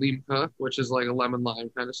another called Limca, which is like a lemon lime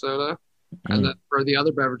kind of soda. And then for the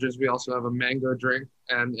other beverages, we also have a mango drink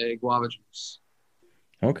and a guava juice.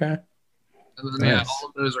 Okay. And then all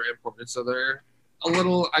of those are imported. So they're a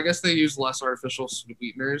little, I guess they use less artificial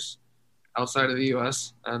sweeteners outside of the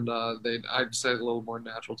US. And I'd say a little more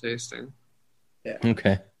natural tasting. Yeah.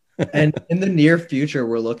 Okay. And in the near future,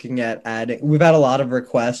 we're looking at we've had a lot of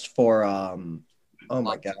requests for oh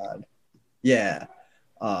my God. Yeah.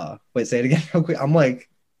 Wait, say it again real quick. I'm like,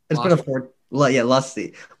 it's been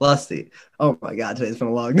Lusty. Oh my God, today's been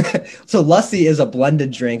a long day. So Lusty is a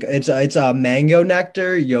blended drink. It's a mango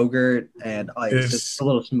nectar, yogurt, and ice. It's a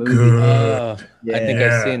little smoothie. I think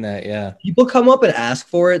I've seen that. Yeah. People come up and ask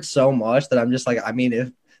for it so much that I'm just like, I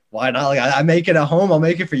mean, why not? Like, I make it at home. I'll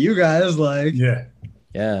make it for you guys. Like,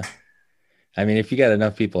 yeah. I mean, if you got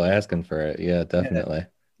enough people asking for it, yeah, definitely.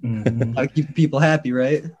 I'll keep people happy,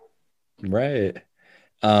 right? Right.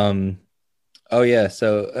 Oh yeah,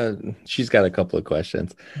 so she's got a couple of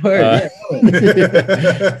questions. And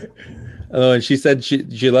she said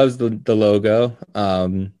she loves the logo,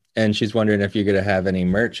 and she's wondering if you're gonna have any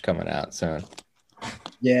merch coming out soon.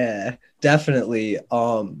 Yeah, definitely.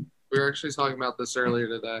 We were actually talking about this earlier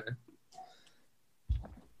today.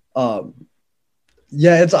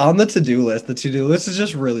 Yeah, it's on the to-do list. The to-do list is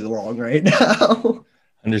just really long right now.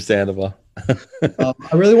 Understandable. I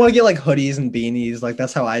really want to get like hoodies and beanies. Like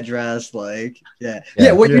that's how I dress. Like,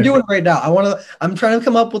 what you're doing right now. I'm trying to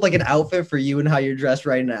come up with like an outfit for you and how you're dressed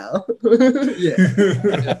right now.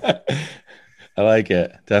 I like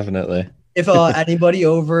it. Definitely. If anybody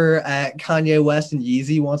over at Kanye West and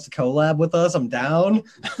Yeezy wants to collab with us, I'm down.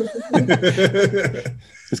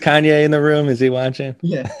 Is Kanye in the room? Is he watching?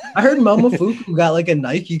 Yeah. I heard Momofuku got like a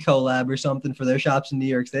Nike collab or something for their shops in New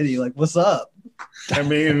York City. Like, what's up? I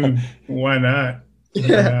mean, why not?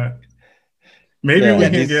 Maybe Yeah, we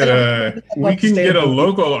can he's- get a Sustainability.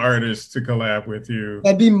 local artist to collab with you.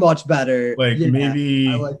 That'd be much better. Like Yeah, maybe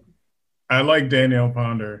I I like Danielle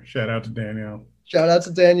Ponder. Shout out to Danielle. shout out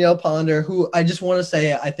to Danielle Ponder, who I just want to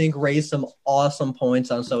say I think raised some awesome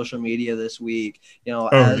points on social media this week. You know,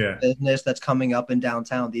 Oh as yeah. a business that's coming up in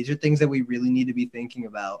downtown, these are things that we really need to be thinking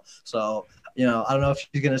about. So, you know, I don't know if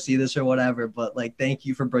she's gonna see this or whatever, but like, thank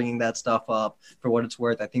you for bringing that stuff up for what it's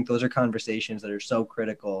worth. I think those are conversations that are so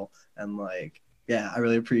critical, and like, yeah, I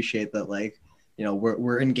really appreciate that. Like, you know,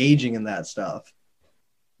 we're engaging in that stuff.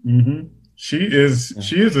 Hmm. She is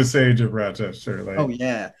a sage of Rochester. Like, Oh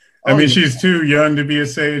yeah. I Oh mean, yeah. she's too young to be a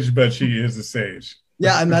sage, but she is a sage.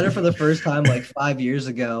 Yeah, I met her for the first time like 5 years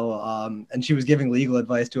ago, and she was giving legal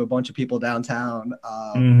advice to a bunch of people downtown.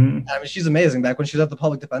 Hmm. I mean, she's amazing. Back when she was at the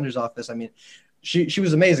public defender's office, I mean, she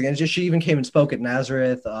was amazing, and just she even came and spoke at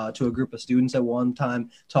Nazareth to a group of students at one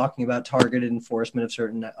time, talking about targeted enforcement of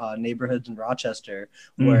certain neighborhoods in Rochester,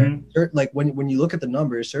 where like when you look at the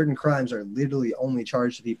numbers, certain crimes are literally only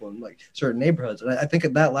charged to people in like certain neighborhoods. And I think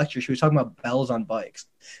at that lecture, she was talking about bells on bikes.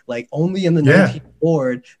 Like only in the 19th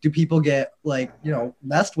ward do people get like, you know,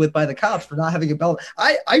 messed with by the cops for not having a bell.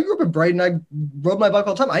 I grew up in Brighton. I rode my bike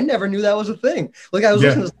all the time. I never knew that was a thing. Like I was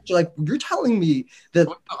listening to this, like, you're telling me that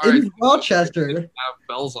in Rochester have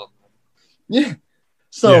bells on them. Yeah.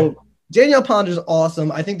 So Danielle Ponder's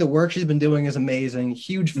awesome. I think the work she's been doing is amazing.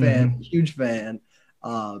 Huge fan. Huge fan.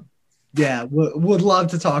 Yeah, would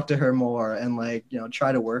love to talk to her more and like, you know,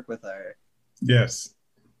 try to work with her. Yes.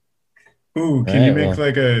 Ooh, can you make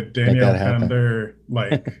like a Danielle happen. Ponder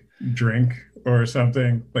like drink or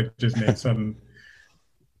something? Like just name something.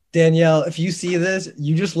 Danielle, if you see this,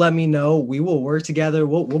 you just let me know. We will work together.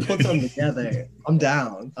 We'll put something together. I'm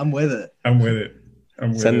down. I'm with it. I'm with it.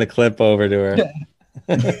 Send the clip over to her.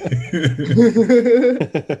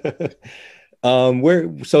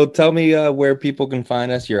 So tell me where people can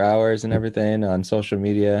find us, your hours and everything on social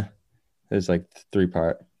media. There's like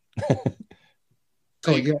 3-part.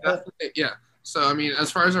 Yeah. So I mean,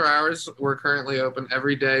 as far as our hours, we're currently open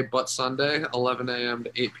every day but Sunday, 11 a.m.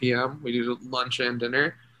 to 8 p.m. We do lunch and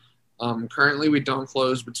dinner. Currently, we don't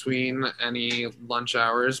close between any lunch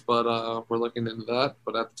hours, but we're looking into that.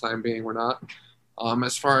 But at the time being, we're not.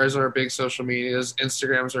 As far as our big social medias,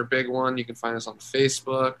 Instagram's our big one. You can find us on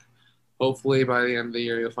Facebook. Hopefully, by the end of the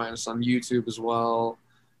year, you'll find us on YouTube as well.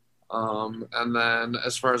 And then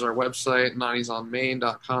as far as our website,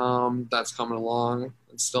 nanisonmain.com, that's coming along.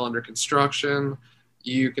 It's still under construction.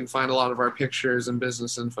 You can find a lot of our pictures and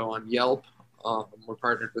business info on Yelp. We're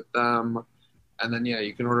partnered with them. And then, yeah,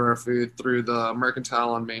 you can order our food through the Mercantile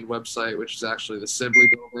on Main website, which is actually the Sibley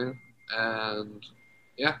building. And,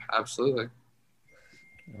 yeah, absolutely.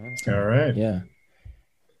 All right. Yeah.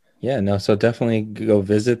 Yeah, no, so definitely go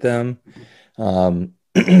visit them.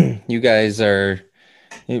 You guys are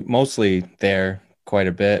mostly there quite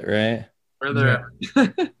a bit, right? We're there.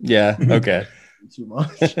 Yeah. Okay. Too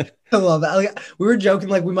much. I love that. Like, we were joking,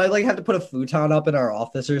 like we might like have to put a futon up in our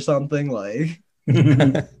office or something. Like,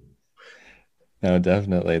 no,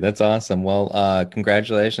 definitely. That's awesome. Well,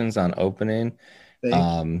 congratulations on opening. You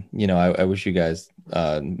know, I wish you guys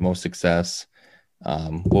most success.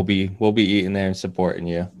 We'll be eating there and supporting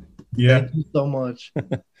you. Yeah. Thank you so much.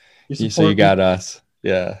 So you got us.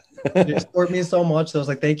 Yeah. You support me so much. So I was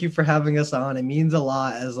like, thank you for having us on. It means a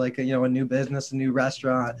lot as like a, you know, a new business, a new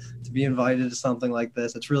restaurant, to be invited to something like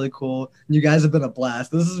this. It's really cool. You guys have been a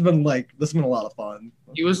blast. This has been a lot of fun.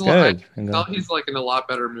 He was like, I felt he's like in a lot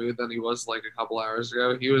better mood than he was like a couple hours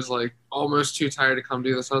ago. He was like almost too tired to come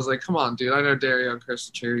do this. I was like, come on, dude. I know Dario and Chris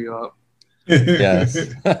to cheer you up. Yes.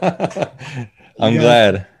 I'm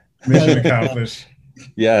glad. Mission accomplished.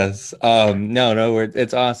 Yes. No,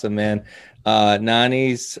 it's awesome, man.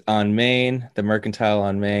 Nani's on Main, the Mercantile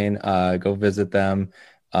on Main. Go visit them.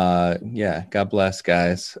 Yeah, God bless,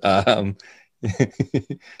 guys.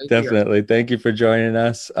 Definitely. Thank you for joining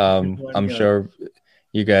us. I'm sure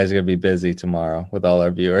you guys are gonna be busy tomorrow with all our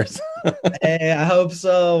viewers. Hey, I hope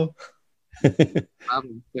so. I can't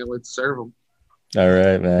wait to serve them. All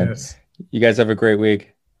right, man. Yes. You guys have a great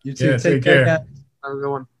week. You too. Yeah, take care, guys. Have a good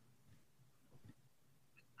one.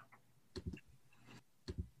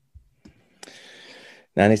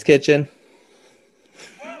 Nani's Kitchen.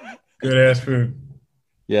 Good ass food.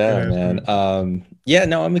 Yeah, man. Yeah,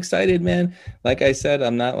 no, I'm excited, man. Like I said,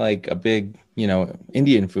 I'm not like a big, you know,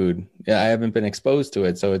 Indian food. Yeah, I haven't been exposed to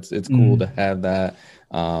it, so it's cool to have that,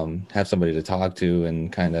 have somebody to talk to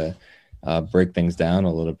and kind of break things down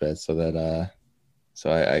a little bit, so that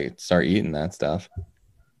so I start eating that stuff.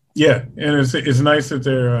 Yeah, and it's nice that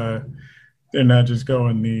they're not just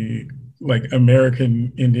going the like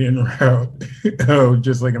American Indian route. Oh,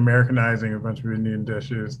 just like Americanizing a bunch of Indian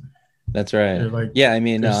dishes. That's right. They're like, Yeah, I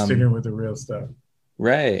mean, they're sticking with the real stuff.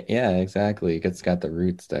 right. Yeah, exactly. It's got the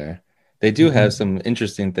roots there. They do have some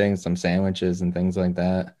interesting things, some sandwiches and things like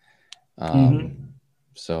that.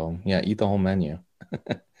 So yeah, eat the whole menu.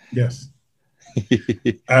 Yes.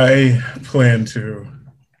 I plan to.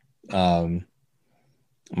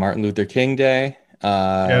 Martin Luther King Day.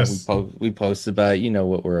 Yes. We posted about, you know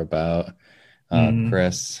what we're about.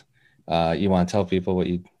 Chris, you want to tell people what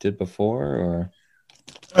you did before, or?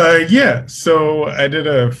 Yeah. So I did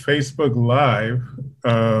a Facebook Live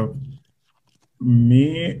of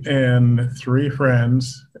me and three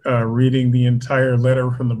friends reading the entire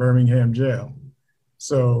letter from the Birmingham jail.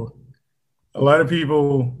 So a lot of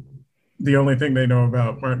people, the only thing they know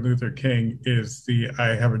about Martin Luther King is the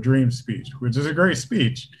I Have a Dream speech, which is a great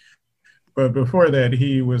speech. But before that,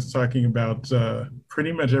 he was talking about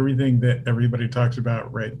pretty much everything that everybody talks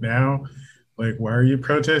about right now. Like, why are you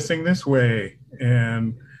protesting this way?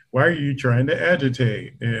 And why are you trying to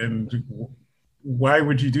agitate? And why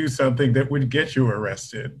would you do something that would get you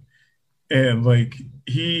arrested? And like,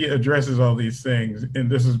 he addresses all these things. And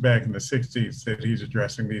this is back in the 60s that he's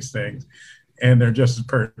addressing these things. And they're just as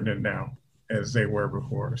pertinent now as they were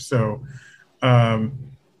before. So,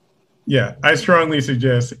 yeah, I strongly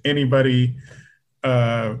suggest anybody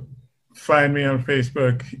find me on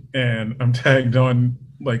Facebook, and I'm tagged on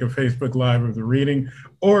like a Facebook Live of the reading,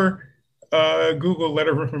 or Google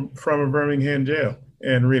Letter from a Birmingham Jail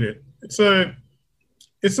and read it. It's a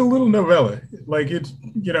little novella. Like, it's,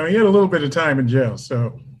 you know, he had a little bit of time in jail,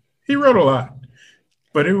 so he wrote a lot,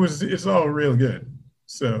 but it's all real good.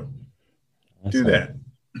 So awesome. Do that.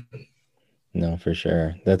 No, for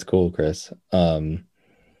sure. That's cool, Chris.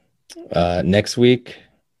 Next week,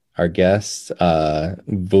 our guest,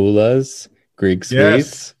 Vula's Greek Sweets.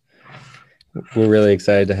 Yes. We're really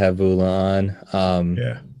excited to have Vula on.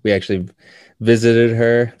 Yeah. We actually visited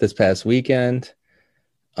her this past weekend.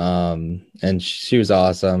 And she was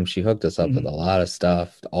awesome. She hooked us up with a lot of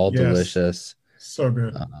stuff, all delicious. So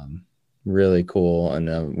good. Really cool.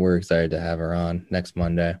 And we're excited to have her on next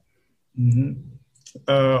Monday.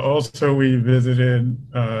 Also, we visited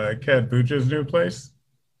Kat Bucha's new place.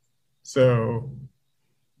 So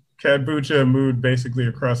Kat Bucha moved basically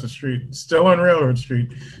across the street, still on Railroad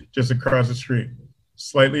Street, just across the street.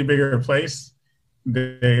 Slightly bigger place.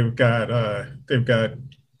 They've got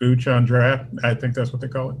Booch on draft. I think that's what they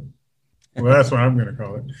call it. Well, that's what I'm going to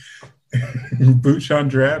call it. Booch on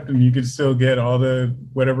draft, and you can still get all the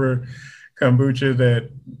whatever kombucha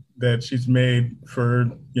that she's made for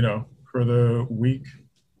the week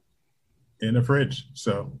in a fridge.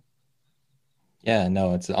 So yeah,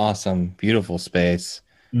 no, it's an awesome, beautiful space.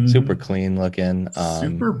 Super clean looking.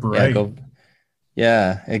 Super bright.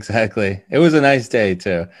 Yeah, exactly. It was a nice day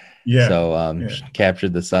too. Yeah. So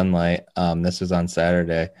captured the sunlight. This was on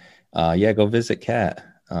Saturday. Go visit Kat.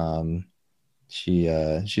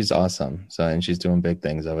 She's awesome. So, and she's doing big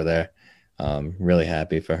things over there. Really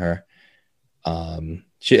happy for her.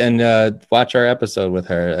 Watch our episode with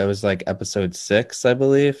her. It was like episode 6, I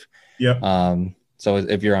believe. Yeah. So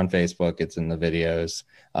if you're on Facebook, it's in the videos.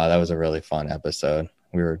 That was a really fun episode.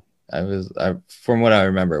 From what I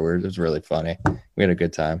remember, it was really funny. We had a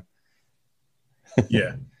good time.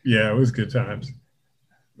 Yeah, it was good times.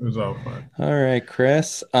 It was all fun. All right,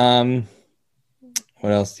 Chris. What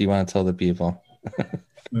else do you want to tell the people?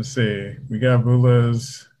 Let's see. We got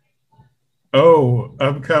Vula's. Oh,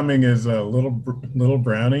 upcoming is a little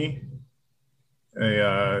brownie,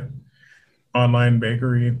 a online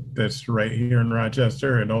bakery that's right here in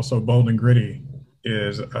Rochester, and also Bold and Gritty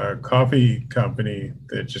is a coffee company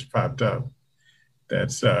that just popped up.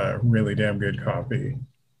 That's really damn good coffee.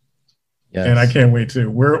 Yes. And I can't wait to.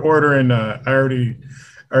 We're ordering. I already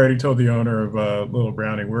told the owner of Little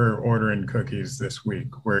Brownie we're ordering cookies this week.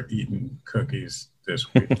 We're eating cookies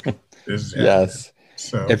this week. Yes.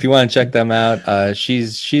 So if you want to check them out,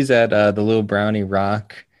 she's at the Little Brownie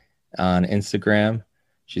Rock on Instagram.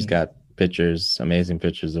 She's got pictures, amazing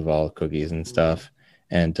pictures of all the cookies and stuff.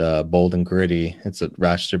 And Bold and Gritty, it's a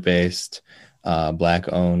Rochester-based,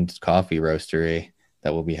 Black-owned coffee roastery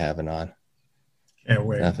that we'll be having on. Can't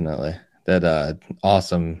wait. Definitely. That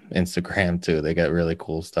awesome Instagram too. They got really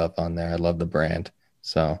cool stuff on there. I love the brand.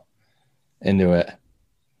 So into it.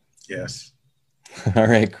 Yes. All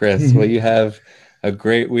right, Chris. Well, you have a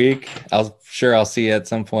great week. I'll see you at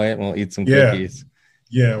some point. We'll eat some cookies.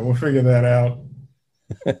 Yeah, we'll figure that out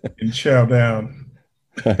and chow down.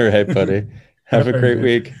 All right, buddy. Have a great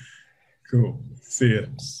week. Cool. See ya.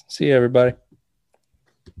 See you, everybody.